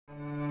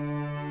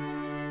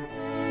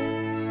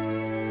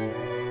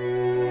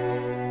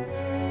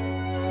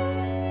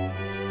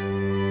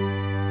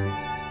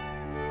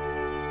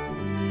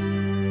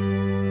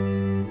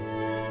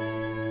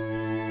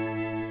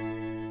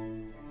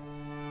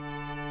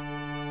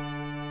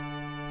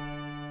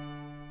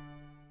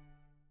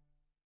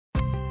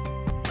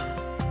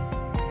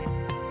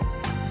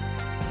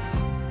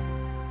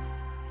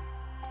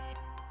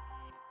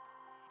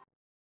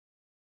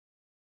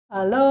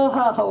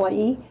Aloha,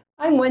 Hawaii.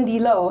 I'm Wendy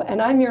Loh, and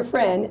I'm your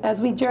friend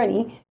as we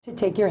journey to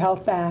take your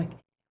health back.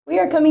 We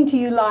are coming to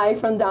you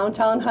live from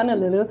downtown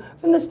Honolulu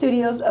from the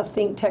studios of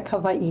ThinkTech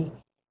Hawaii.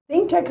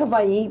 ThinkTech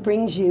Hawaii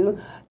brings you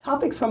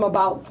topics from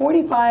about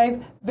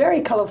 45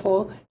 very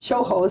colorful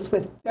show hosts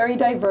with very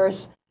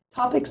diverse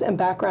topics and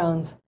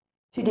backgrounds.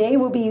 Today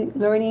we'll be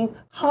learning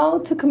how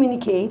to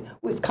communicate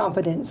with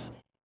confidence.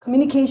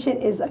 Communication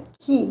is a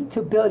key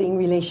to building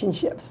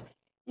relationships.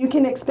 You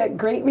can expect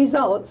great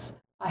results,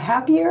 a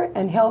happier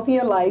and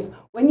healthier life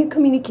when you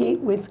communicate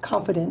with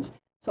confidence.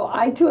 So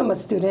I too am a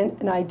student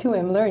and I too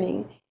am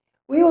learning.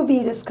 We will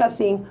be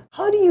discussing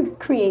how do you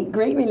create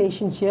great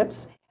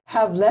relationships,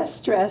 have less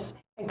stress,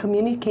 and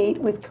communicate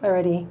with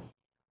clarity.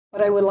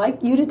 What I would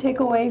like you to take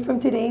away from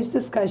today's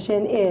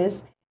discussion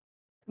is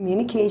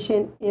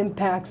communication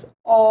impacts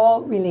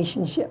all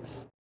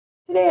relationships.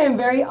 Today I'm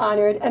very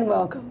honored and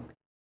welcome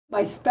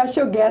my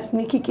special guest,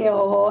 Nicki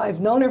Keohohou.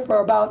 I've known her for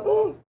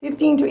about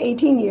 15 to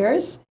 18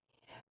 years.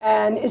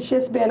 And it's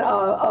just been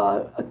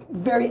a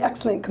very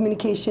excellent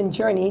communication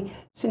journey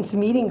since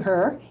meeting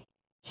her.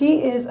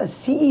 She is a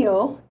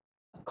CEO,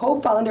 a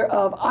co-founder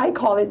of, I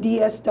call it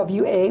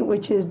DSWA,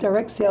 which is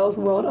Direct Sales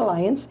World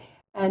Alliance,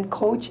 and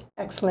Coach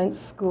Excellence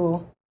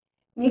School.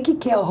 Nicki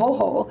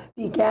Keohohou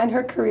began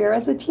her career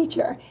as a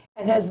teacher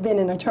and has been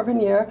an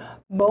entrepreneur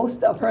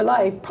most of her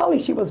life. Probably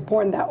she was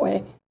born that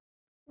way.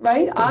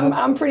 Right? Mm-hmm.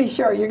 I'm pretty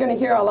sure you're going to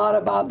hear a lot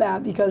about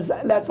that because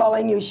that's all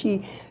I knew.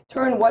 She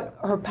turned what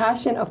her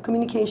passion of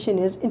communication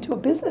is into a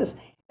business.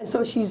 And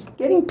so she's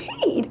getting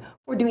paid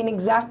for doing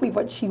exactly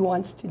what she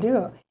wants to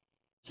do.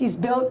 She's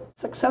built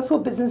successful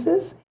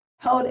businesses,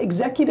 held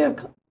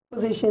executive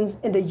positions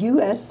in the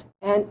U.S.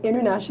 and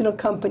international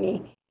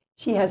company.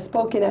 She has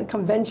spoken at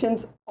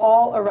conventions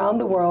all around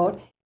the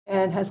world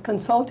and has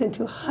consulted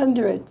to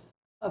hundreds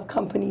of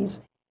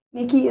companies.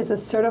 Nicki is a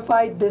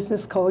certified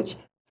business coach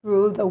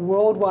through the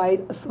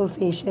Worldwide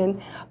Association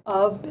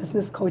of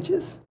Business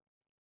Coaches.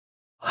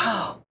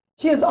 Wow.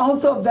 She is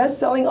also a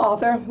best-selling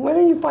author. Where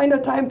do you find the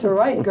time to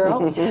write,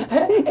 girl?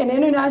 An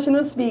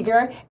international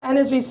speaker, and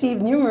has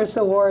received numerous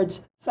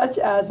awards, such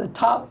as a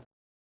top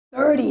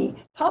 30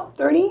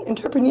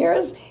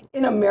 entrepreneurs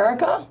in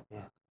America.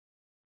 Yeah.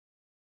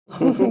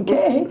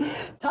 Okay.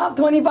 Top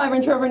 25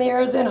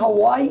 entrepreneurs in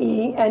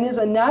Hawaii, and is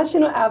a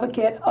national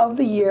advocate of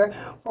the year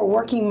for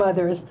working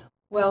mothers.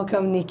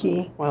 Welcome,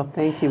 Nicki. Well,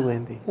 thank you,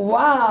 Wendy.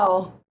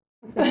 Wow.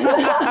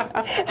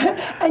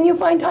 And you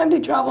find time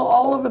to travel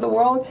all over the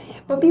world.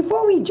 But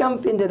before we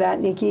jump into that,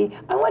 Nicki,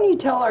 I want you to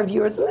tell our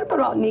viewers a little bit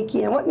about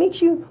Nicki and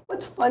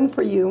what's fun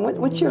for you, and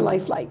what's your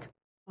life like?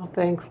 Well,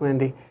 thanks,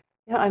 Wendy.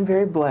 Yeah, I'm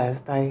very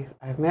blessed.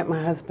 I've met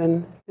my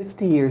husband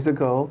 50 years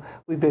ago.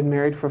 We've been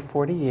married for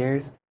 40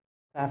 years.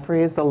 Safri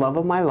is the love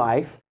of my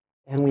life.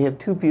 And we have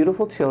two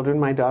beautiful children,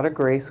 my daughter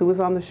Grace, who was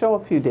on the show a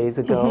few days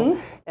ago,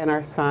 and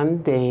our son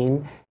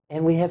Dane.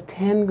 And we have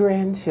 10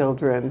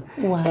 grandchildren.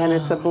 Wow. And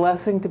it's a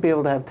blessing to be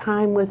able to have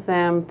time with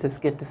them, to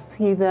get to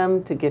see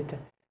them, to get to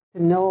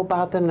know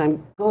about them. And I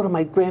go to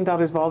my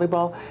granddaughter's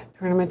volleyball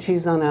tournament.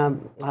 She's on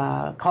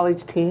a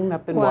college team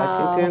up in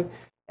Washington.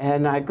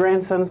 And my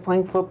grandson's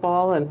playing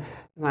football, and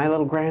my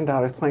little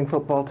granddaughter's playing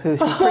football too.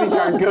 She's pretty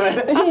darn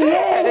good.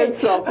 And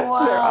so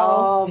they're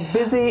all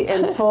busy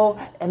and full,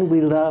 and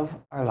we love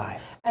our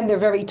life. And they're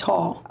very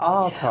tall.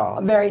 All tall.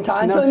 Very tall.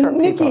 And so,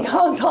 Nicki,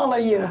 how tall are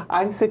you?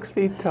 I'm 6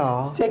 feet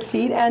tall. 6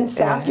 feet. And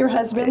Saf, your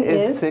husband,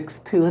 is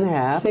 6'2" and a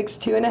half.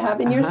 6'2" and a half.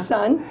 And your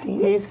son?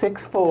 He's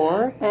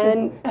 6'4".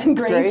 And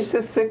Grace? Grace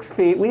is 6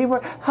 feet. We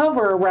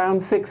hover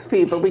around 6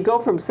 feet, but we go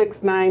from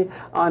 6'9"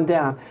 on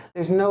down.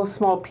 There's no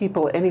small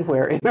people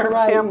anywhere in our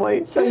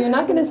family. So you're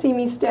not going to see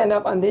me stand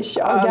up on this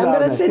show. I'm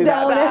going to sit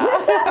down.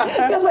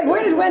 It's like,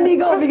 where did Wendy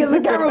go? Because the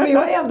camera will be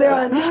way up there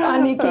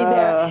on Nicki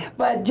there.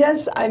 But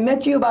I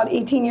met you about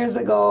 18 years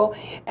ago,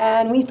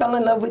 and we fell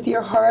in love with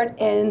your heart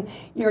and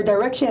your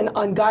direction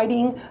on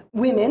guiding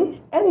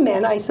women and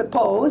men, I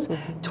suppose,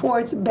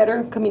 towards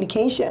better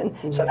communication.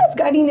 So that's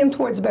guiding them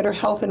towards better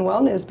health and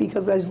wellness,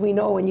 because as we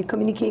know, when you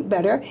communicate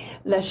better,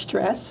 less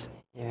stress,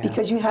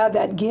 because you have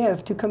that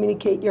gift to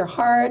communicate your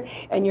heart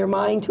and your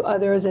mind to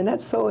others, and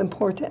that's so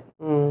important,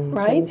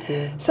 right?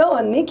 So,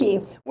 Nicki,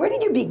 where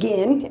did you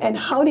begin, and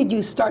how did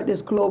you start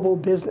this global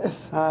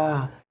business?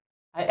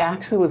 I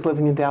actually was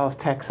living in Dallas,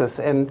 Texas,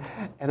 and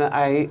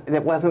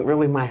that wasn't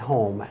really my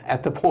home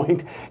at the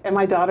point. And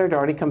my daughter had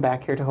already come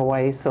back here to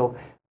Hawaii, so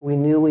we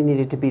knew we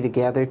needed to be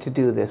together to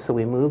do this. So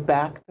we moved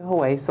back to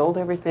Hawaii, sold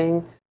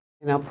everything,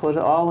 put it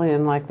all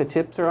in, like the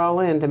chips are all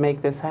in to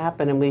make this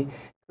happen. And we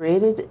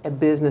created a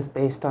business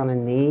based on a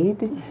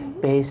need,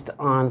 based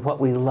on what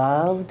we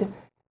loved,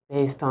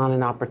 based on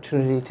an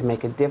opportunity to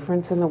make a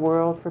difference in the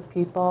world for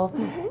people.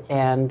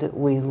 And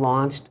we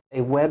launched a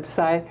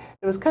website.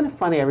 It was kind of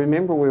funny. I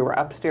remember we were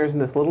upstairs in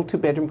this little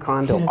 2-bedroom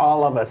condo,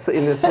 all of us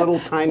in this little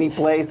tiny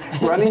place,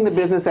 running the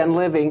business and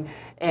living.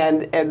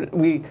 And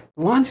we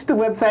launched the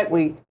website.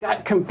 We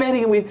got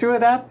confetti and we threw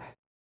it up.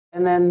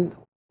 And then,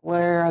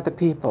 where are the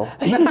people?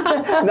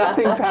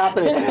 Nothing's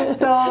happening.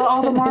 So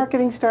all the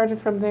marketing started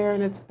from there,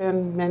 and it's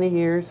been many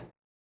years.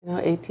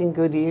 18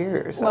 good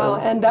years. Wow,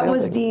 and that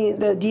was building.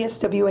 the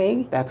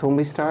DSWA? That's when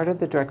we started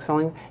the direct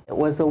selling. It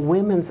was the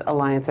Women's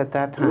Alliance at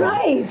that time.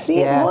 Right, see,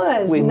 yes,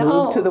 it was. we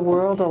moved to the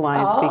World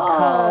Alliance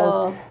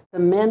because the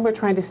men were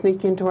trying to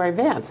sneak into our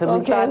events. And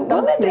we thought,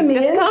 don't let them sneak,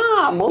 just in.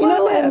 come.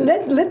 We'll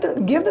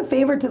and give the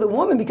favor to the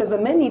woman, because the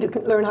men need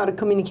to learn how to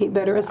communicate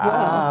better as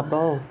well.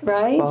 Both.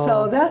 Right? Both.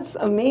 So that's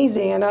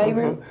amazing. And I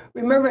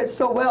remember it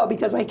so well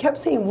because I kept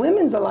saying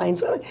Women's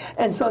Alliance.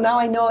 And so now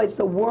I know it's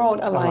the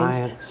World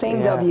Alliance. Same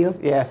yes. W.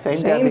 Yeah,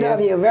 same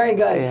W. Very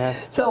good.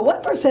 Yes. So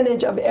what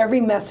percentage of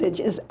every message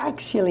is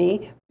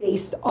actually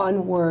based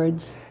on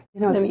words?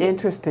 It's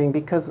interesting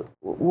because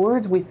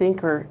words we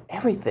think are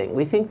everything.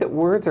 We think that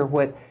words are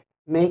what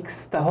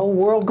makes the whole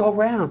world go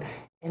round.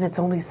 And it's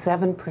only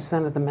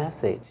 7% of the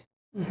message.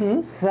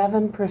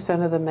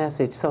 7% of the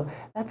message. So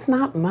that's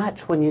not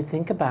much when you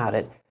think about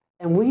it.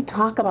 And we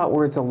talk about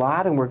words a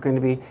lot, and we're going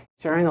to be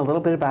sharing a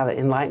little bit about it,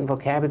 enlightened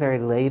vocabulary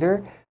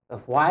later.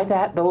 But why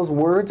those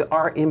words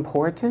are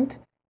important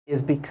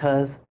is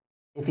because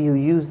if you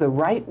use the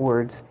right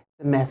words,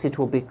 the message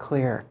will be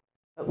clear.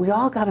 But we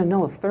all got to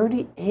know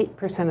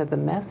 38% of the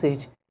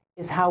message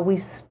is how we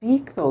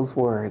speak those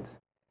words.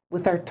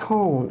 With our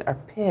tone, our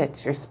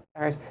pitch,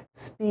 our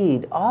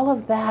speed, all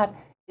of that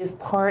is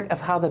part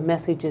of how the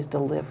message is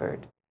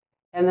delivered.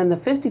 And then the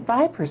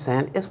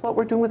 55% is what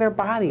we're doing with our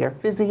body, our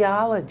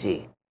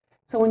physiology.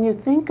 So when you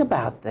think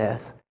about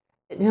this,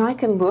 I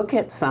can look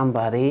at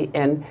somebody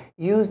and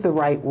use the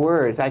right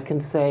words. I can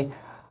say,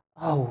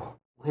 oh,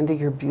 Wendy,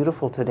 you're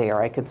beautiful today.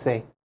 Or I could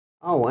say,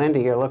 oh,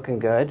 Wendy, you're looking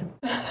good.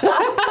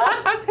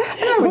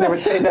 I would never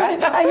say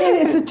that. I mean,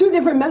 it's two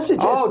different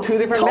messages. Oh, two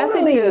different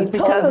messages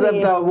because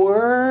of the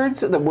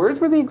words. The words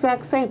were the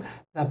exact same.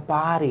 The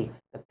body,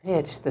 the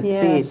pitch, the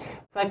speed.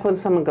 It's like when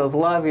someone goes,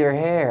 love your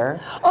hair,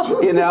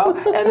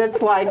 and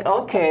it's like,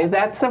 okay,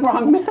 that's the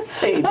wrong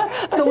message.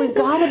 So we've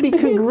got to be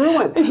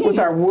congruent with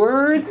our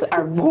words,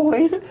 our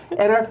voice,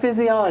 and our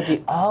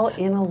physiology, all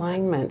in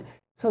alignment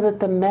so that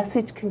the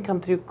message can come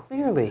through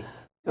clearly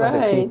to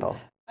other people.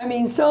 I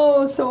mean,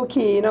 so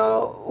key.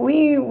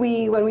 We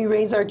when we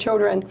raise our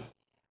children,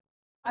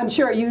 I'm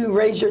sure you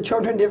raise your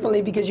children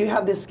differently because you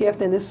have this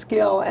gift and this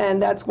skill, and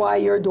that's why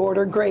your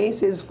daughter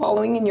Grace is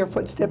following in your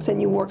footsteps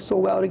and you work so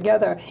well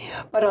together.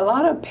 But a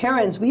lot of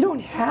parents, we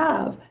don't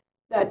have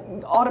that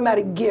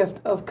automatic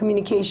gift of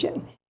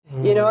communication.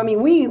 I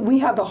mean, we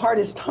have the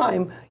hardest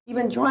time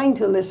even trying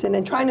to listen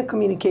and trying to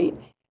communicate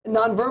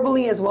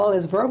non-verbally as well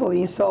as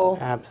verbally. So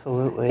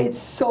absolutely, it's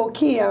so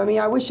key. I mean,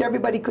 I wish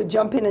everybody could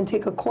jump in and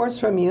take a course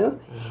from you,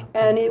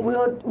 and it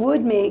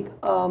would make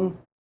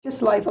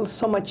just life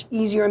so much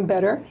easier and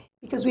better,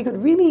 because we could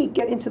really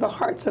get into the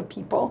hearts of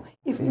people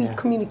if we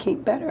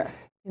communicate better.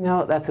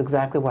 That's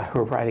exactly why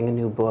we're writing a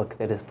new book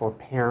that is for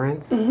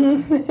parents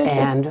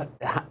and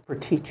for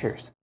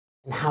teachers,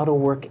 and how to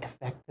work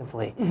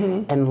effectively,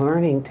 and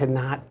learning to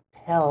not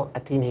tell a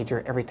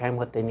teenager every time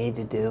what they need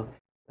to do,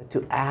 but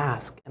to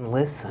ask and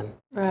listen.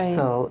 Right.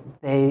 So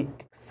they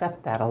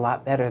accept that a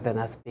lot better than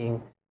us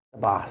being the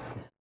boss.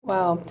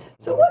 Wow.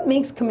 So what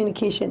makes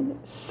communication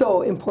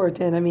so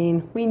important? I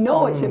mean, we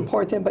know it's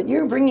important, but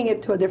you're bringing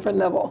it to a different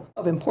level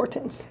of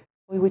importance.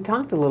 We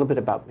talked a little bit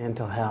about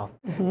mental health.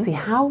 See,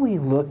 how we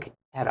look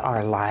at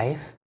our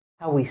life,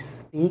 how we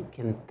speak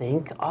and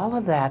think, all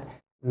of that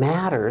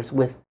matters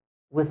with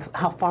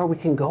how far we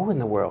can go in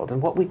the world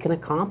and what we can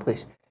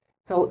accomplish.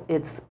 So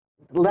it's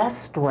less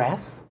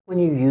stress when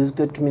you use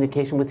good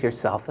communication with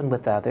yourself and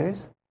with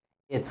others.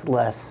 It's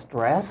less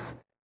stress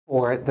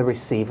for the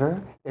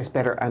receiver. There's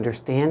better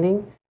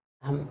understanding.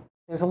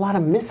 There's a lot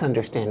of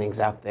misunderstandings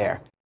out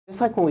there.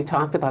 Just like when we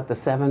talked about the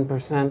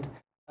 7%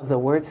 of the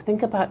words,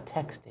 think about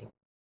texting.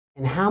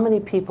 And how many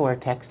people are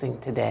texting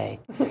today?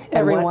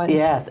 Everyone.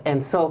 Yes.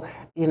 And so,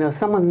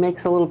 someone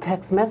makes a little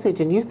text message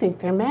and you think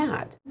they're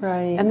mad.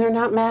 Right. And they're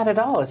not mad at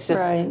all. It's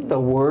just the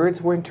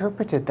words were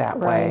interpreted that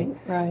way.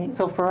 Right.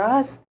 So for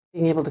us,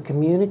 being able to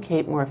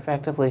communicate more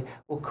effectively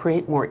will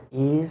create more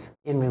ease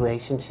in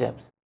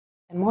relationships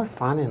and more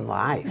fun in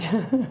life.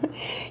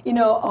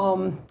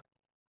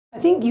 I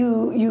think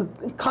you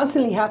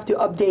constantly have to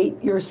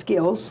update your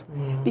skills,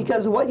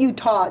 because what you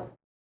taught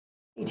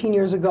 18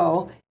 years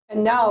ago,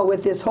 and now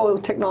with this whole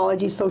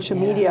technology, social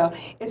media,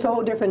 it's a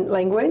whole different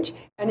language,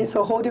 and it's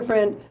a whole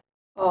different,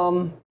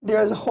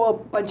 there's a whole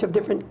bunch of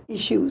different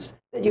issues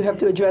that you have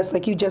to address,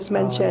 like you just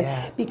mentioned.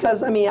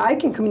 Because, I mean, I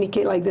can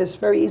communicate like this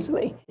very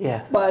easily.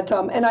 But,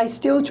 and I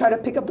still try to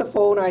pick up the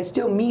phone, or I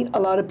still meet a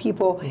lot of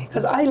people,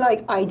 because I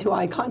like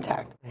eye-to-eye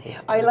contact.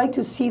 I like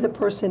to see the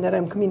person that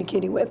I'm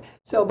communicating with.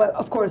 So, but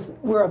of course,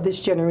 we're of this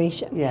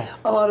generation.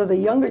 A lot of the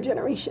younger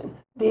generation,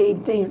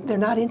 they're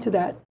not into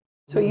that.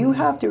 So you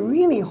have to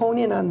really hone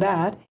in on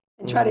that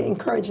and try to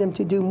encourage them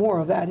to do more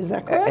of that. Is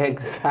that correct?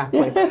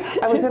 Exactly.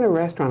 I was in a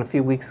restaurant a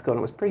few weeks ago, and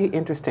it was pretty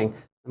interesting.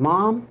 The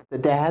mom, the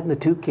dad, and the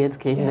two kids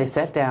came, and they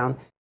sat down,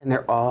 and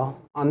they're all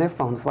on their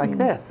phones like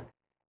this.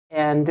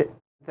 And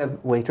the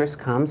waitress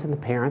comes, and the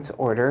parents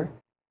order,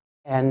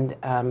 and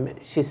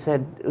she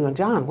said,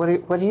 John, what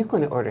are you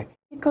going to order?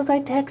 He goes,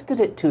 I texted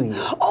it to you.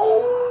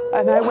 Oh!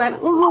 And I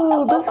went,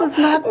 ooh, this is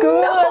not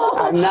good. No,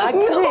 I'm not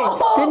kidding.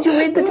 no, Did you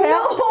read the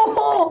text?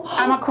 No.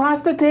 I'm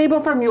across the table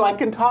from you. I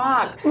can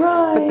talk.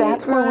 Right, but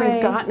that's where right.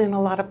 we've gotten in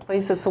a lot of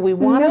places. So we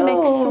want to make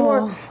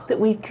sure that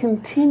we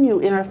continue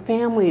in our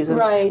families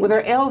and with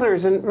our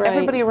elders and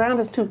everybody around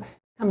us to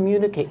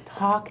communicate,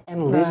 talk,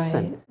 and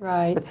listen.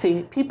 Right. But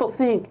see, people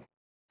think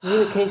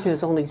communication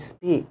is only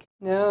speak.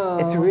 No.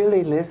 It's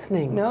really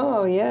listening.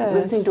 No, yes.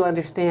 Listening to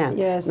understand.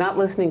 Yes. Not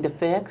listening to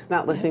fix,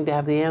 not listening to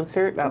have the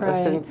answer, not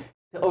listening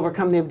to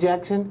overcome the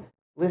objection,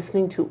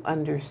 listening to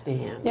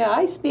understand. Yeah,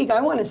 I speak.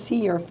 I want to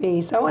see your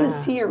face. I want to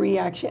see your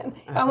reaction.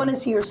 I want to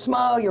see your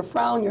smile, your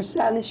frown, your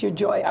sadness, your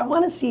joy. I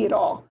want to see it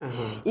all.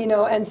 You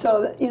know, and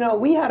so, you know,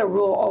 we had a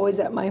rule always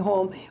at my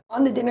home.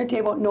 On the dinner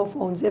table, no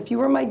phones. If you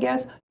were my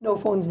guest, no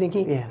phones,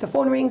 Nicki. Yes. The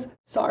phone rings,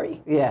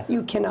 sorry. Yes.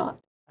 You cannot.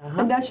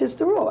 And that's just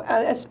the rule,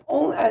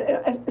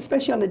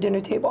 especially on the dinner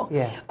table.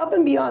 Yes. Up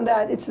and beyond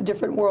that, it's a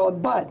different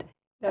world, but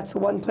that's the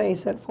one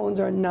place that phones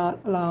are not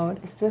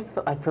allowed. It's just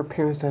like for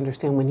parents to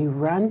understand, when you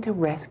run to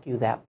rescue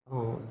that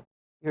phone,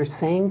 you're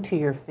saying to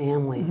your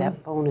family, that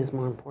phone is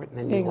more important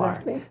than you are.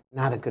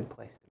 Not a good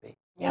place to be.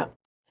 Yeah.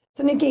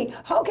 So Nicki,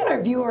 how can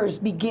our viewers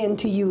begin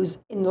to use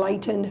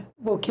enlightened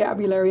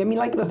vocabulary? I mean,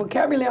 like the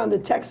vocabulary on the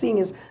texting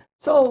is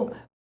so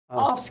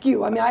off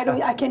skew. I mean,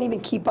 I can't even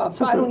keep up,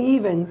 so I don't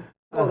even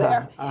go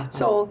there.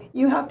 So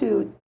you have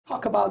to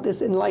talk about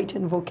this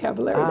enlightened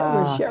vocabulary that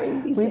we're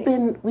sharing these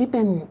days. We've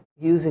been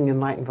using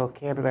enlightened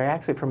vocabulary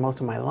actually for most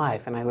of my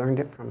life, and I learned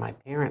it from my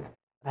parents.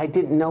 But I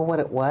didn't know what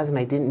it was, and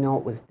I didn't know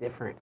it was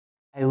different.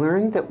 I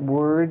learned that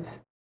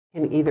words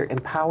can either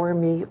empower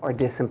me or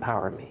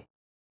disempower me.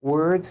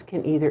 Words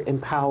can either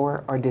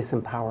empower or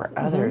disempower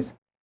others.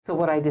 So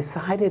what I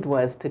decided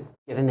was to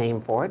get a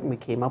name for it, and we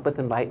came up with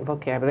enlightened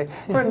vocabulary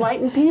for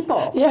enlightened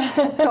people.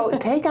 So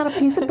take out a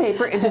piece of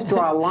paper and just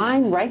draw a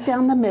line right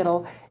down the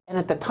middle, and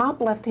at the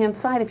top left-hand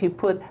side, if you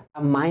put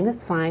a minus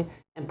sign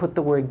and put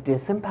the word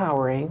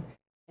disempowering,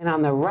 and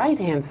on the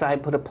right-hand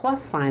side, put a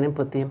plus sign and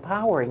put the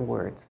empowering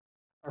words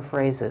or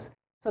phrases.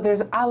 So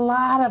there's a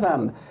lot of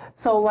them.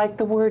 So like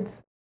the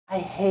words, I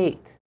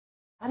hate.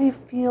 How do you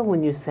feel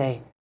when you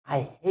say,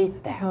 I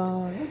hate that?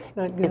 Oh, that's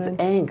not good. It's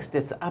angst,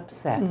 it's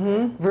upset.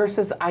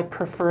 Versus I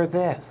prefer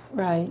this.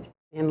 Right.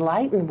 The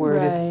enlightened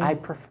word is I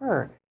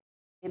prefer.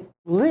 It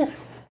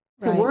lifts.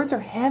 So words are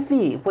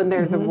heavy when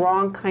they're the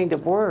wrong kind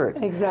of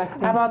words.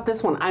 Exactly. How about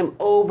this one? I'm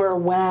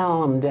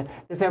overwhelmed.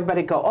 Does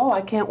everybody go, oh,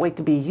 I can't wait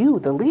to be you,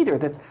 the leader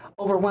that's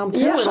overwhelmed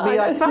too? It'll be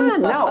like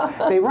fun. No,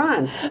 they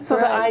run. So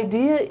the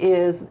idea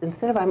is,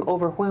 instead of I'm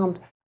overwhelmed,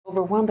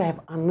 I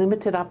have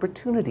unlimited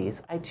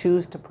opportunities. I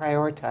choose to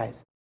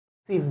prioritize.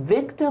 See,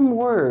 victim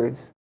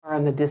words are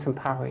on the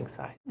disempowering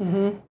side.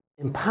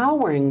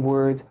 Empowering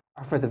words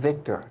are for the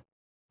victor.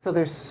 So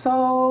there's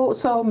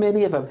so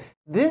many of them.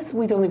 This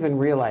we don't even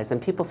realize,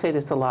 and people say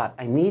this a lot.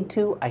 I need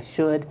to, I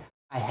should,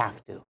 I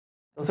have to.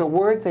 Those are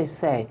words they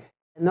say,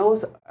 and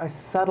those are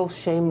subtle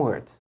shame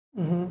words.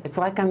 It's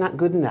like I'm not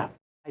good enough.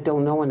 I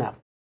don't know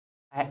enough.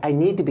 I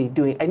need to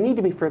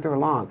be further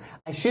along.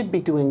 I should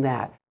be doing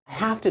that. I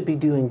have to be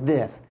doing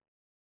this.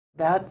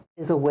 That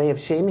is a way of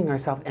shaming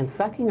ourselves and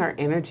sucking our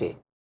energy.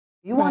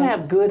 You want to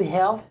have good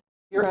health?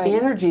 Your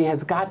energy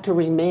has got to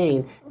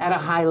remain at a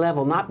high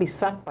level, not be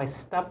sucked by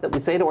stuff that we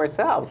say to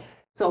ourselves.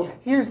 So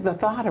here's the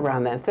thought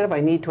around that. Instead of I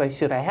need to, I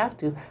should, I have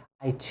to,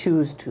 I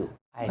choose to,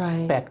 I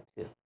expect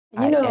to.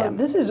 You know,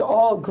 this is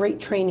all great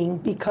training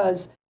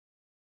because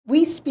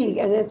we speak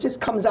and it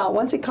just comes out.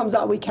 Once it comes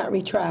out, we can't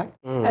retract.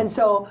 And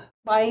so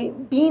by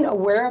being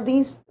aware of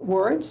these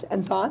words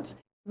and thoughts,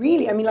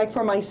 really, I mean, like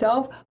for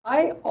myself,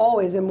 I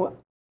always am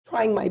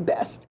trying my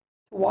best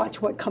to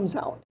watch what comes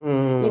out,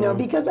 you know,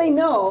 because I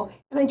know,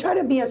 and I try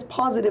to be as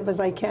positive as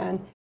I can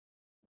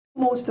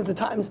most of the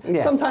times.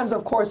 Sometimes,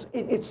 of course,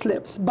 it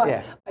slips,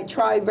 but I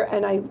try,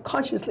 and I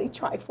consciously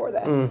try for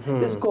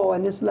this goal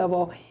and this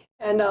level.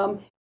 And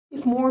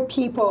if more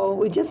people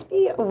would just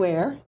be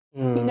aware,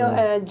 you know,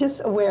 and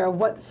just aware of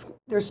what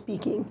they're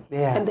speaking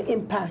and the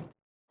impact,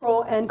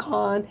 pro and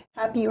con,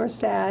 happy or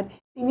sad,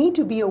 they need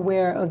to be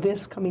aware of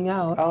this coming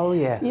out. Oh,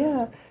 yes.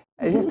 Yeah.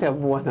 I just have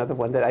one other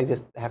one that I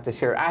just have to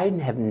share. I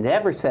have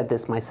never said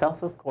this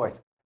myself, of course,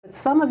 but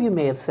some of you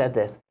may have said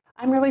this.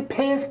 I'm really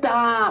pissed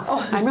off.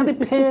 I'm really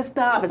pissed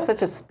off. It's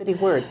such a spitty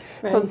word.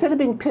 So instead of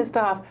being pissed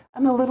off,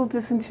 I'm a little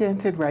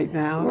disenchanted right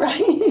now.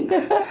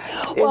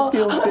 It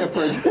feels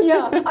different.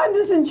 Yeah, I'm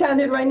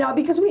disenchanted right now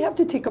because we have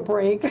to take a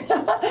break.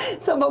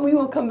 But we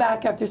will come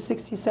back after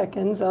 60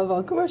 seconds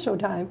of commercial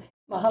time.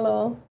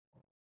 Mahalo.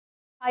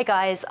 Hi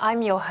guys,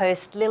 I'm your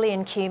host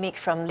Lillian Kumick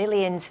from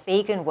Lillian's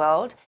Vegan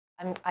World.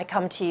 I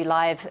come to you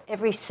live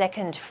every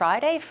second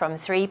Friday from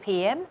 3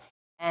 p.m.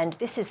 and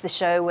this is the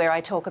show where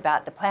I talk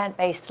about the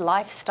plant-based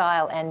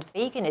lifestyle and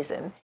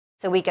veganism.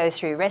 So we go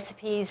through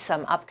recipes,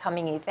 some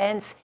upcoming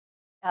events,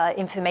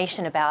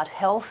 information about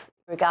health,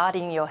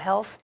 regarding your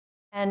health,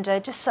 and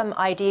just some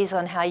ideas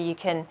on how you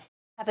can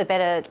have a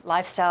better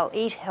lifestyle,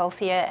 eat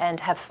healthier, and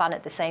have fun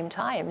at the same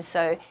time.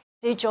 So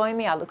do join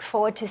me. I look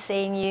forward to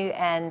seeing you,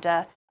 and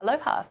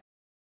aloha.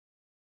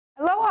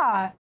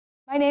 Aloha.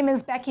 My name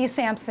is Becky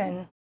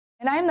Sampson,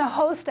 and I'm the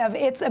host of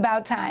It's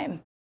About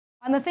Time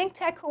on the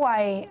ThinkTech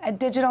Hawaii, a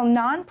digital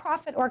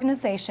nonprofit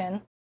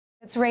organization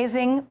that's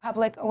raising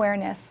public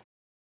awareness.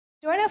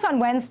 Join us on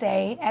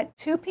Wednesday at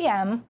 2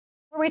 p.m.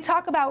 where we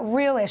talk about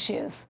real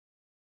issues.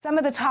 Some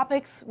of the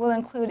topics will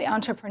include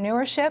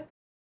entrepreneurship,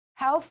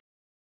 health,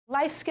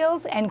 life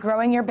skills, and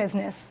growing your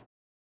business.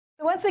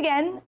 So once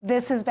again,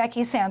 this is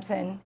Becky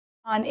Sampson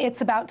on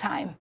It's About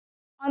Time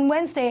on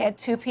Wednesday at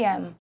 2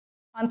 p.m.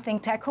 on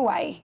ThinkTech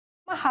Hawaii.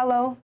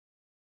 Mahalo.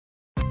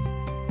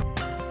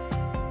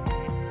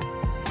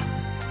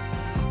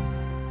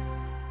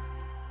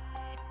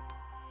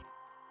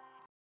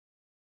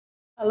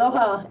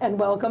 Aloha and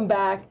welcome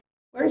back.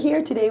 We're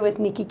here today with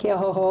Nicki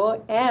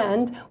Keohohou,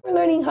 and we're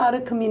learning how to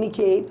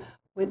communicate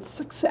with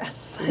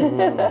success.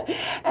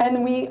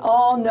 And we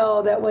all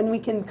know that when we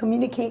can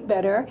communicate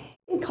better,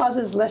 it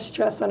causes less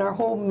stress on our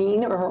whole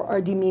or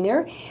our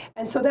demeanor.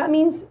 And so that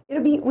means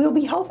we'll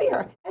be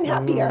healthier and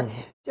happier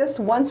just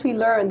once we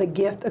learn the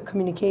gift of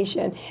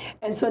communication.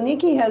 And so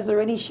Nicki has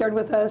already shared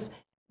with us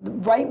the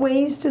right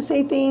ways to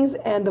say things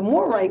and the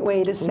more right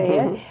way to say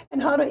it,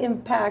 and how to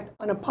impact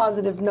on a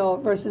positive note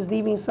versus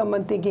leaving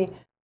someone thinking,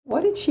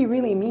 what did she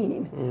really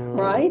mean,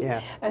 right?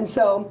 Yes. And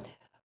so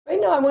right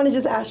now I want to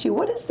just ask you,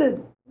 what is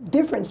the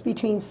difference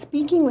between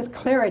speaking with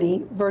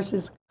clarity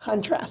versus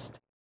contrast?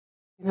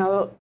 You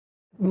know,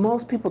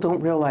 most people don't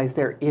realize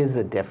there is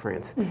a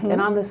difference.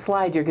 And on the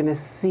slide, you're going to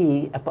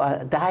see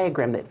a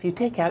diagram that if you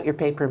take out your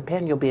paper and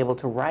pen, you'll be able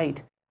to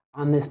write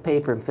on this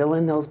paper and fill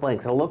in those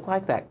blanks. It'll look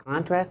like that: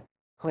 contrast,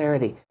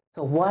 clarity.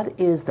 So what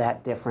is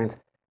that difference?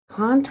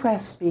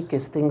 Contrast speak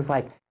is things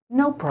like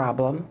no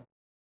problem.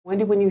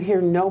 Wendy, when you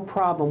hear no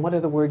problem, what are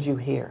the words you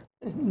hear?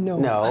 No.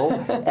 No,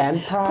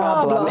 and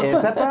problem.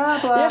 It's a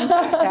problem.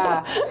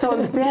 Yeah. So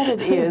instead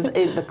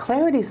the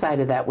clarity side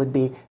of that would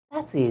be,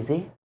 that's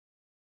easy.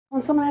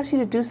 When someone asks you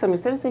to do something,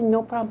 instead of saying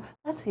no problem,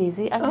 that's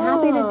easy, I'm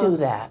happy to do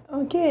that.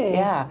 Okay.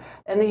 Yeah.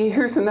 And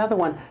here's another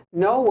one.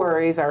 No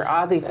worries. Our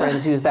Aussie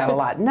friends use that a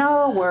lot.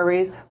 No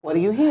worries. What do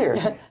you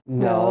hear?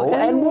 No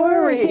and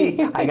worry.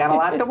 I got a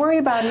lot to worry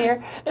about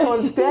here. So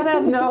instead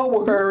of no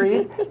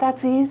worries,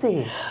 that's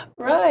easy.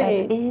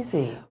 Right. That's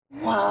easy.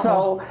 Wow.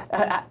 So,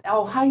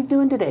 how you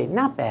doing today?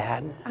 Not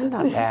bad. I'm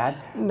not bad.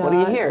 What do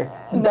you hear?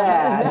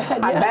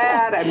 Bad. I'm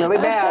bad. I'm really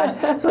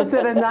bad. So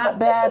instead of not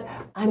bad,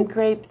 I'm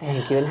great,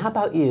 thank you. And how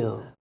about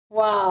you?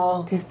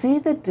 Wow. Do you see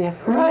the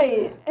difference?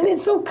 Right. And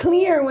it's so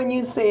clear when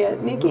you say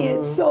it, Nicki.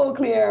 It's so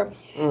clear.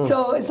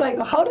 So it's like,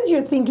 how does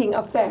your thinking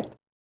affect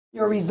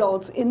your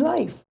results in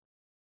life?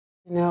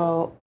 You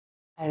know,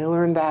 I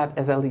learned that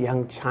as a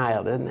young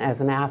child and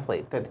as an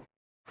athlete, that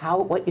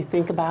what you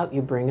think about,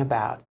 you bring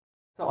about.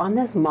 So on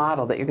this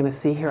model that you're going to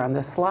see here on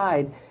this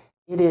slide,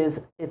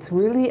 it's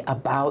really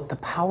about the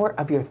power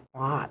of your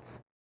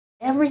thoughts.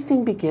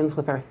 Everything begins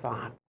with our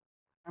thoughts.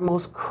 Our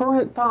most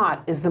current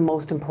thought is the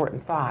most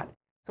important thought.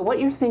 So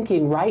what you're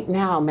thinking right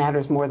now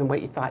matters more than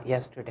what you thought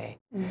yesterday.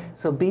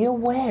 So be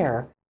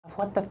aware of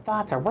what the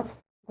thoughts are, what's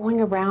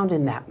going around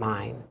in that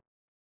mind.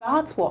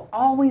 Thoughts will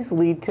always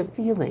lead to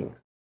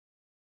feelings.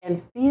 And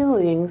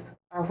feelings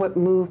are what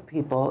move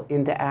people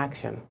into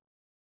action.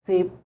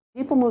 See,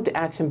 people move to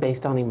action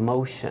based on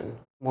emotion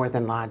more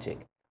than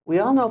logic. We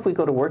all know if we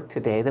go to work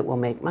today that we'll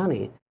make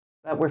money,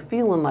 but we're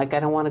feeling like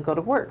I don't want to go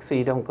to work. So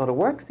you don't go to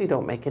work, so you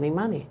don't make any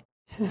money.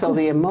 So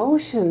the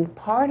emotion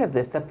part of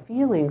this, the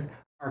feelings,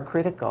 are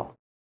critical.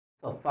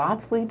 So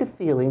thoughts lead to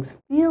feelings.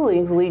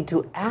 Feelings lead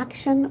to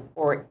action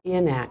or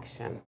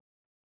inaction.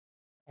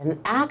 And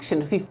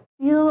action, if you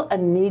feel a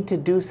need to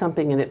do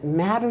something and it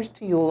matters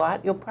to you a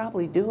lot, you'll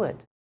probably do it.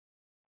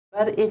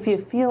 But if you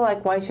feel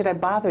like, why should I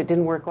bother? It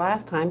didn't work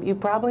last time, you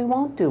probably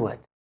won't do it.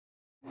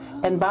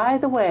 And by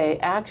the way,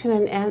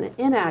 action and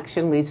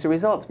inaction leads to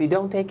results. If you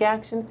don't take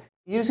action,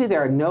 usually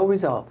there are no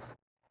results.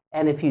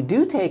 And if you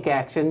do take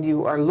action,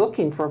 you are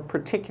looking for a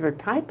particular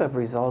type of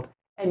result,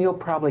 and you'll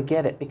probably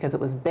get it because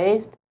it was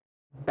based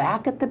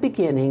back at the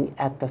beginning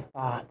at the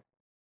thoughts.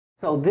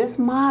 So this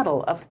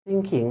model of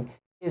thinking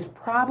is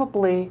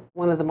probably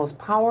one of the most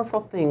powerful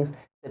things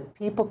that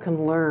people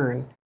can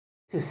learn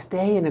to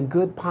stay in a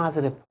good,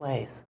 positive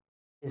place,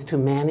 is to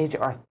manage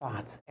our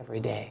thoughts every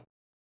day.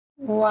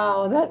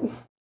 Wow,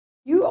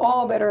 you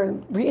all better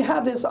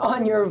have this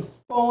on your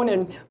phone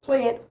and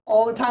play it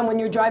all the time when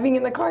you're driving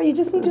in the car. You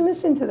just need to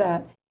listen to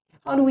that.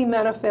 How do we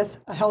manifest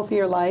a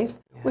healthier life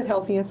with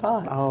healthier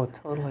thoughts? Oh,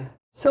 totally.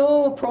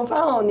 So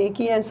profound,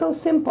 Nicki, and so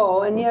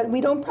simple, and yet we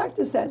don't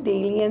practice that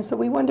daily, and so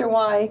we wonder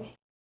why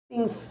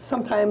things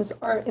sometimes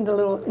are in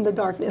the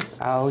darkness.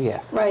 Oh,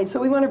 yes. Right, so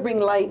we want to bring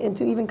light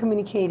into even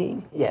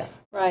communicating.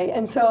 Yes. Right,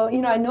 and so,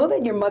 I know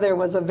that your mother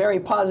was a very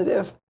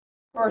positive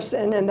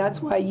person, and that's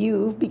why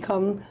you've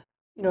become,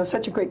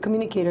 such a great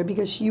communicator,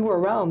 because you were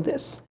around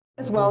this,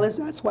 as well as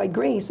that's why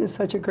Grace is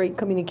such a great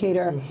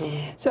communicator.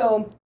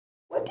 So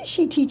what did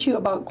she teach you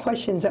about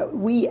questions that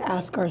we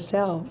ask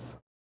ourselves?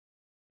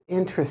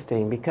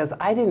 Interesting, because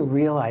I didn't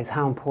realize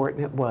how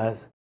important it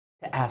was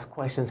to ask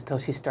questions till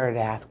she started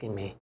asking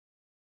me.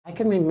 I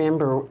can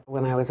remember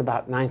when I was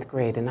about 9th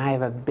grade, and I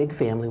have a big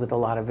family with a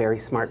lot of very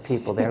smart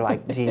people. They're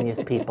like genius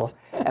people.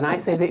 And I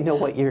say they know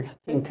what year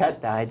King Tut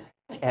died,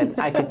 and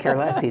I could care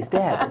less. He's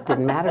dead. It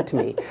didn't matter to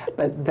me.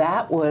 But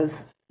that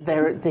was,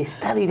 they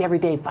studied every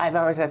day, 5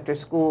 hours after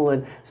school,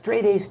 and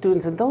straight A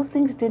students, and those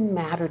things didn't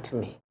matter to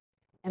me.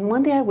 And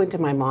one day I went to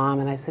my mom,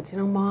 and I said, you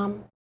know,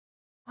 Mom,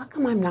 how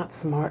come I'm not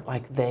smart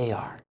like they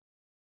are?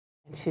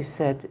 And she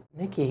said,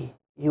 Nicki,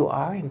 you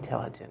are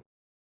intelligent.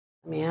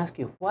 Let me ask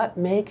you, what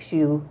makes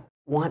you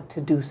want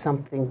to do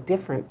something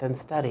different than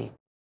study?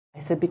 I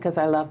said, because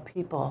I love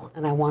people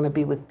and I want to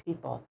be with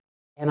people.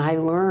 And I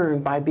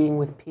learn by being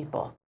with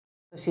people.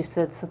 So she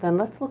said, so then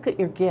let's look at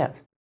your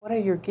gifts. What are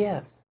your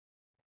gifts?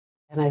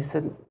 And I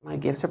said, my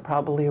gifts are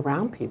probably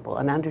around people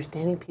and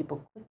understanding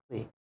people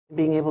quickly and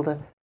being able to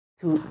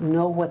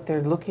know what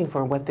they're looking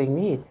for and what they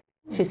need.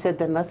 She said,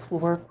 then let's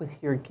work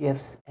with your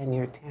gifts and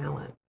your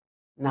talents,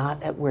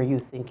 not at where you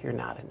think you're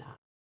not enough.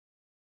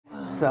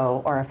 Wow.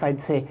 So, or if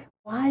I'd say,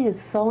 why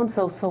is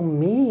so-and-so so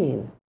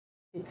mean?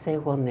 She'd say,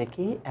 well,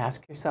 Nicki,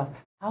 ask yourself,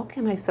 how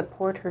can I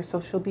support her so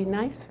she'll be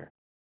nicer?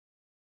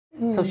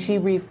 So she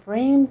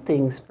reframed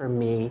things for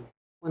me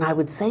when I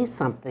would say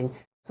something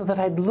so that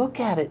I'd look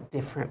at it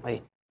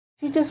differently.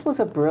 She just was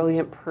a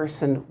brilliant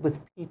person with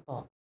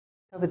people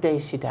till the day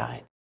she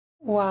died.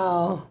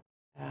 Wow.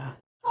 Yeah.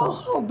 So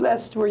how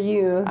blessed were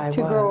you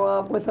to grow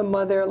up with a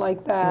mother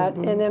like that?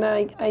 And then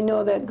I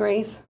know that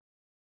Grace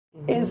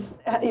is,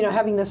 you know,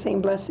 having the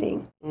same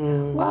blessing.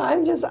 Well,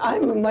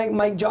 I'm like,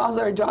 my jaws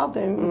are dropped,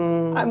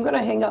 and I'm going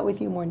to hang out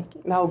with you more, Nicki.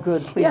 Oh,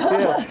 good. Please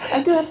do.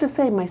 I do have to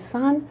say, my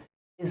son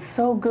is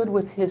so good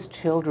with his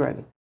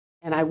children.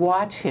 And I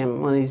watch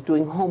him when he's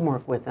doing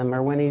homework with them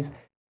or when he's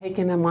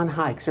taking them on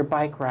hikes or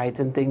bike rides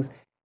and things.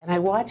 And I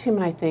watch him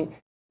and I think,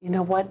 you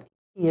know what?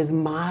 He is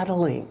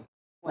modeling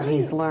what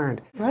he's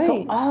learned.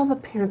 So all the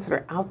parents that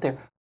are out there,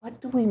 what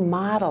do we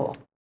model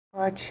for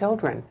our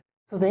children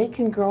so they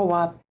can grow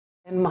up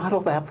and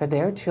model that for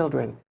their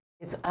children?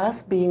 It's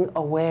us being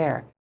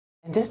aware.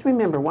 And just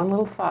remember one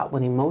little thought,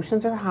 when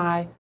emotions are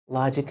high,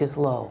 logic is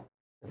low.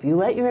 If you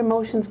let your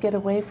emotions get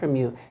away from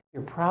you,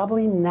 you're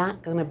probably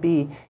not going to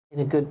be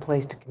in a good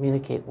place to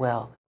communicate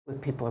well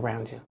with people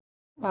around you.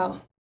 Wow.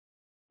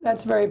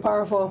 That's very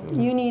powerful.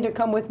 You need to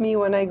come with me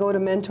when I go to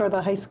mentor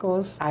the high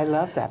schools. I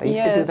love that. I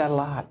used to do that a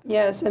lot.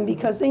 Yes, and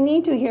because they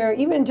need to hear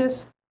even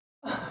just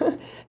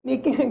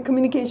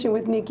communication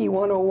with Nicki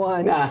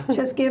 101.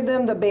 Just give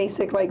them the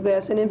basic like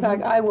this. And in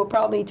fact, I will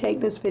probably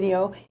take this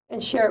video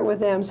and share it with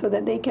them so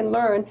that they can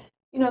learn,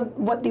 you know,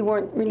 what they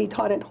weren't really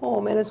taught at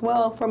home. And as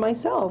well for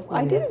myself,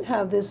 I didn't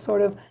have this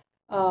sort of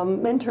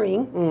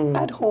mentoring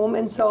at home.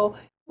 And so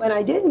when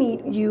I did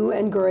meet you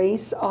and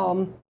Grace,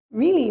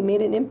 really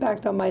made an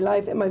impact on my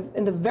life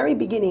in the very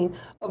beginning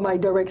of my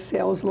direct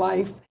sales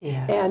life,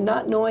 and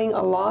not knowing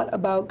a lot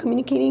about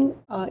communicating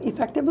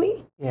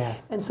effectively.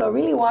 And so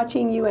really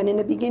watching you, and in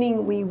the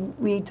beginning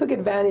we took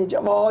advantage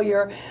of all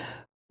your,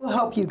 we'll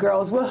help you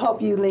girls, we'll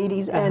help you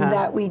ladies, and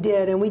that we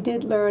did, and we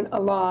did learn a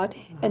lot,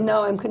 and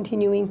now I'm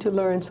continuing to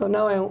learn. So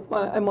now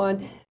I'm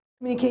on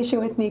Communication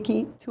with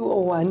Nicki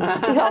 201.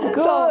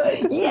 So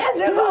yes,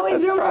 there's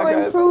always room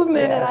for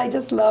improvement, and I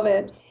just love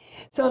it.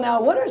 So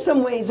now, what are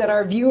some ways that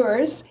our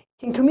viewers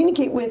can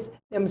communicate with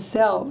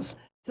themselves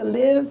to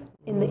live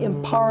in the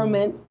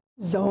empowerment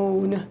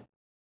zone?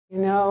 You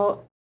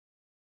know,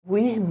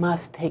 we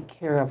must take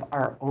care of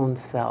our own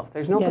self.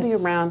 There's nobody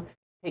around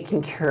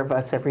taking care of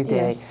us every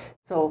day.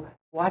 So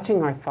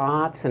watching our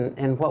thoughts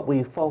and what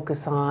we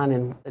focus on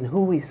and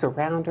who we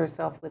surround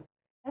ourselves with,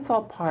 that's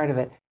all part of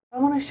it. I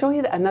want to show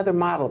you another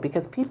model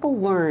because people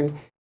learn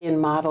in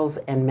models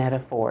and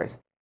metaphors.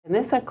 And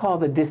this I call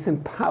the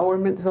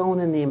disempowerment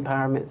zone and the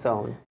empowerment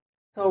zone.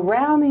 So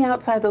around the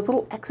outside, those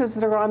little X's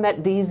that are on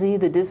that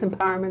DZ, the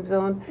disempowerment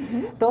zone,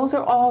 those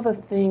are all the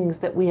things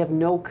that we have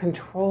no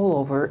control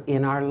over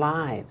in our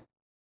lives.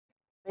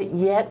 But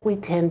yet we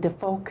tend to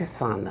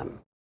focus on them.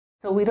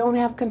 So we don't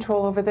have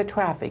control over the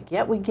traffic,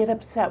 yet we get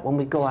upset when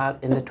we go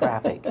out in the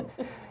traffic.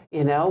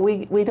 You know,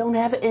 we don't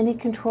have any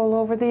control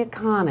over the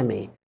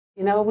economy.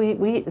 You know,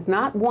 it's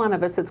not one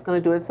of us that's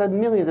going to do it. It's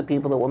millions of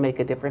people that will make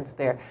a difference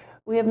there.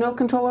 We have no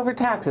control over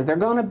taxes. They're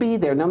going to be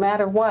there no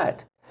matter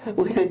what.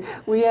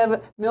 We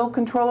have no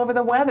control over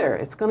the weather.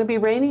 It's going to be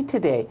rainy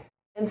today.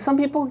 And some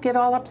people get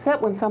all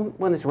upset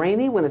when it's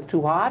rainy, when it's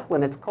too hot,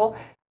 when it's cold.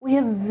 We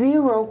have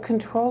zero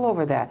control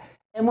over that.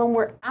 And when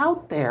we're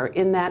out there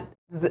in that,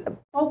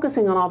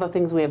 focusing on all the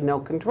things we have no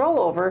control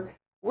over,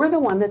 we're the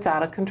one that's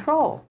out of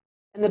control.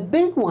 And the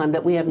big one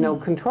that we have no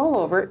control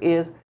over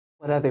is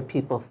what other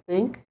people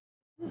think,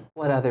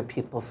 what other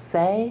people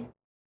say,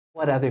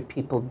 what other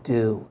people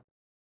do.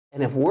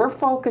 And if we're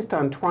focused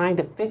on trying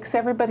to fix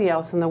everybody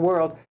else in the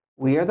world,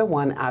 we are the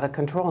one out of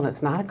control, and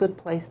it's not a good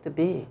place to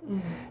be.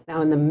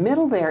 Now, in the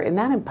middle there, in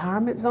that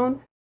empowerment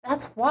zone,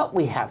 that's what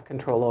we have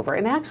control over.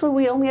 And actually,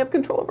 we only have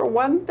control over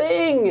one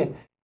thing,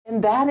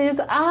 and that is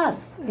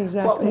us.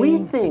 What we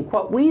think,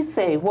 what we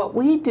say, what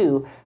we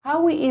do,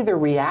 how we either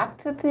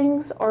react to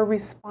things or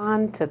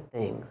respond to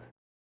things.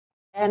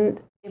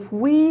 And if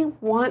we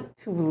want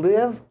to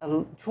live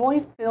a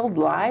joy-filled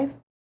life,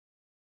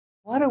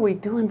 what are we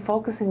doing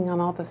focusing on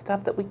all the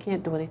stuff that we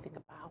can't do anything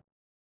about?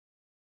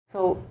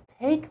 So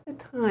take the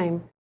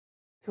time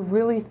to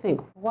really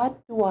think, what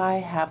do I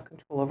have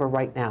control over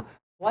right now?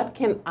 What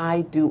can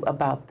I do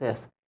about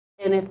this?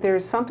 And if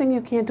there's something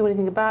you can't do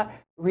anything about,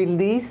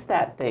 release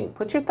that thing.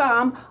 Put your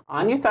thumb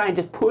on your thigh and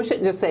just push it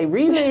and just say,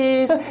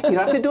 release. You don't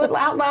have to do it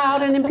out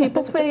loud and in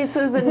people's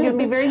faces, and you can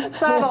be very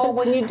subtle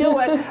when you do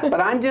it.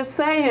 But I'm just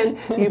saying,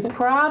 you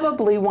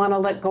probably want to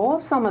let go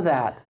of some of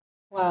that.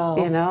 Wow.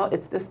 You know,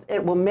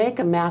 it will make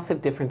a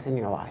massive difference in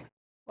your life.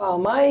 Well,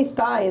 my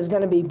thigh is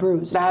going to be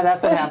bruised.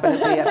 That's what happened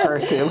to me at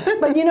first, too.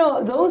 But you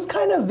know, those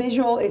kind of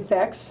visual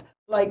effects,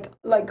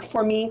 like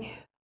for me,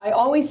 I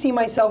always see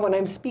myself when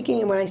I'm speaking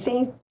and when I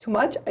say too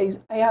much, I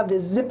have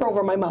this zipper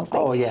over my mouth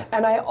thing. Oh, yes.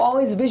 And I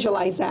always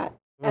visualize that.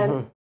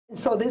 And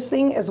so this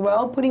thing as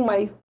well, putting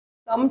my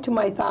thumb to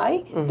my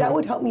thigh, that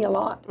would help me a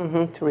lot.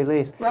 To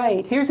release.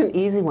 Right. Here's an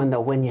easy one,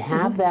 though. When you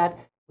have that,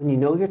 when you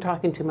know you're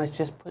talking too much,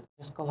 just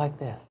go like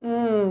this.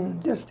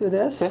 Just do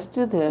this? Just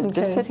do this. Okay.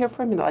 Just sit here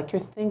for a minute like you're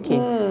thinking,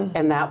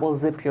 and that will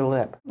zip your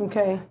lip.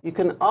 Okay. You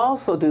can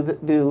also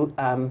do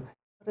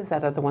what is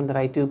that other one that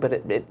I do,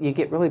 but you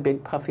get really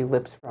big puffy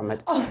lips from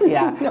it. Oh,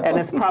 yeah, no. and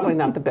it's probably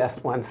not the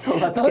best one, so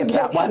let's skip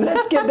that one.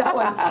 Let's skip that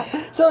one.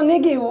 So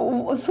Nicki,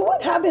 so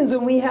what happens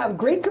when we have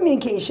great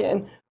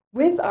communication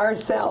with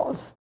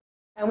ourselves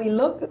and we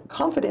look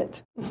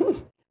confident,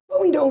 but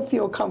we don't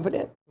feel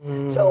confident?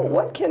 So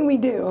what can we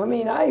do? I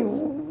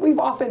mean, we've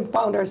often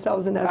found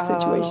ourselves in that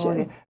situation.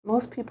 Yeah.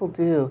 Most people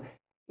do.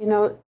 You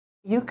know,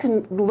 you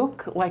can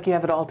look like you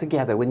have it all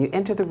together. When you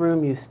enter the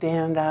room, you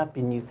stand up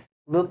and you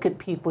look at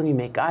people and you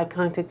make eye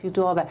contact, you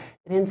do all that.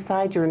 And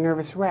inside you're a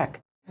nervous wreck.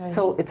 Right.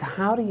 So it's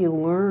how do you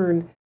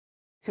learn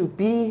to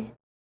be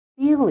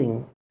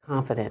feeling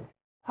confident?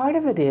 Part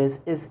of it is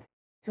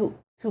to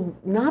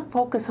not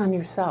focus on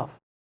yourself.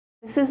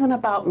 This isn't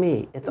about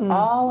me. It's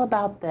all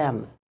about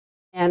them.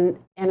 And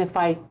if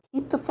I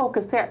keep the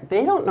focus there,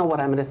 they don't know what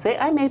I'm going to say.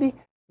 I maybe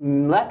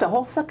left a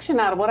whole section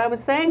out of what I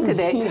was saying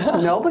today.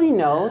 Nobody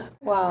knows.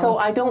 Wow. So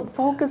I don't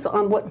focus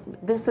on what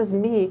this is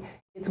me.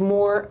 It's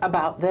more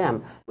about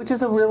them, which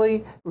is a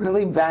really,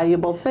 really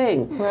valuable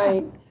thing.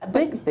 Right. A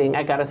big thing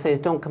I got to say is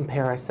don't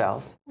compare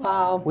ourselves.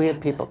 Wow. We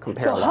have people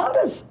compare. So how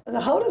does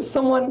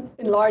someone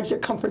enlarge their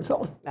comfort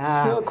zone?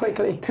 Real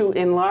quickly. To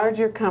enlarge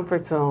your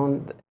comfort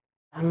zone,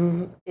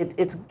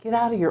 it's get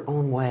out of your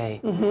own way.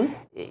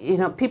 You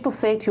know, people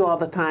say to you all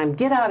the time,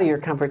 get out of your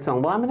comfort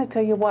zone. Well, I'm going to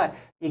tell you what.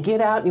 You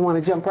get out and you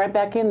want to jump right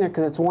back in there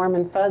because it's warm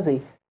and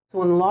fuzzy.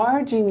 So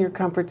enlarging your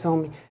comfort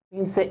zone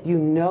means that you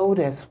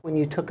notice when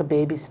you took a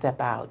baby step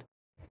out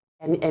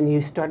and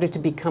you started to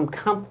become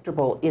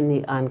comfortable in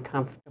the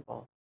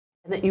uncomfortable,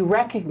 and that you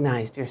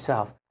recognized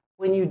yourself.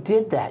 When you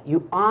did that,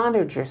 you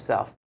honored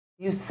yourself.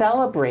 You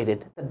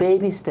celebrated the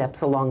baby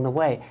steps along the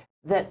way.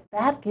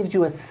 That gives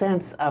you a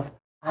sense of,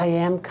 I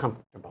am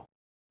comfortable.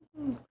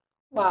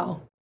 Wow.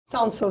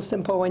 Sounds so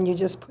simple when you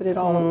just put it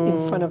all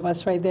in front of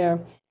us right there.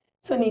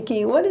 So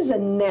Nicki, what is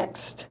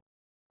next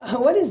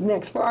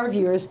for our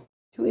viewers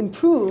to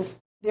improve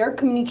their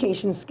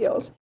communication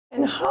skills?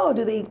 And how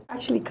do they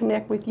actually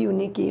connect with you,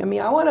 Nicki? I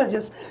mean, I want to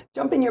just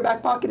jump in your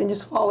back pocket and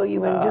just follow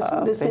you and just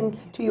listen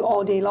to you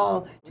all day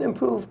long to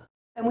improve.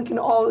 And we can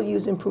all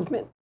use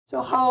improvement.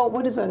 So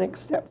what is our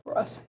next step for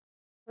us?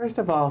 First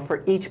of all,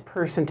 for each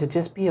person to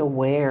just be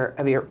aware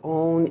of your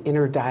own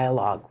inner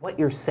dialogue, what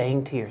you're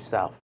saying to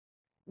yourself.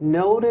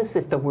 Notice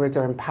if the words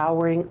are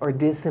empowering or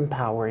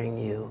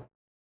disempowering you.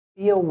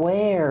 Be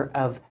aware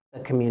of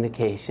the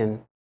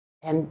communication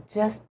and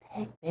just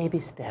take baby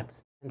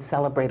steps and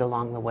celebrate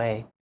along the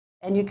way.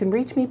 And you can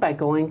reach me by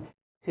going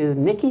to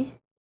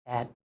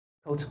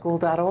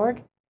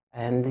Nicki@coachschool.org,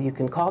 and you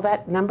can call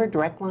that number,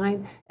 direct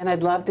line, and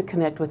I'd love to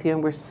connect with you.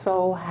 And we're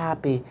so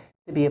happy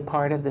to be a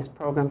part of this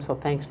program, so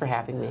thanks for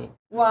having me.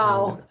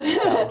 Wow.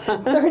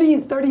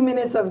 30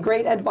 minutes of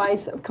great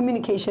advice, of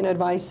communication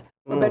advice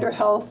for better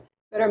health,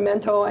 better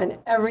mental, and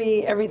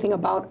everything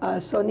about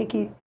us. So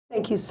Nicki,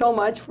 thank you so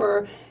much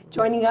for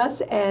joining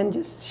us and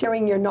just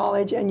sharing your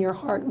knowledge and your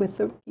heart with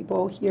the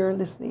people here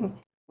listening.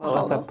 Well,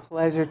 it's a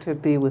pleasure to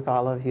be with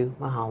all of you.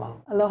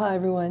 Mahalo. Aloha,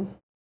 everyone.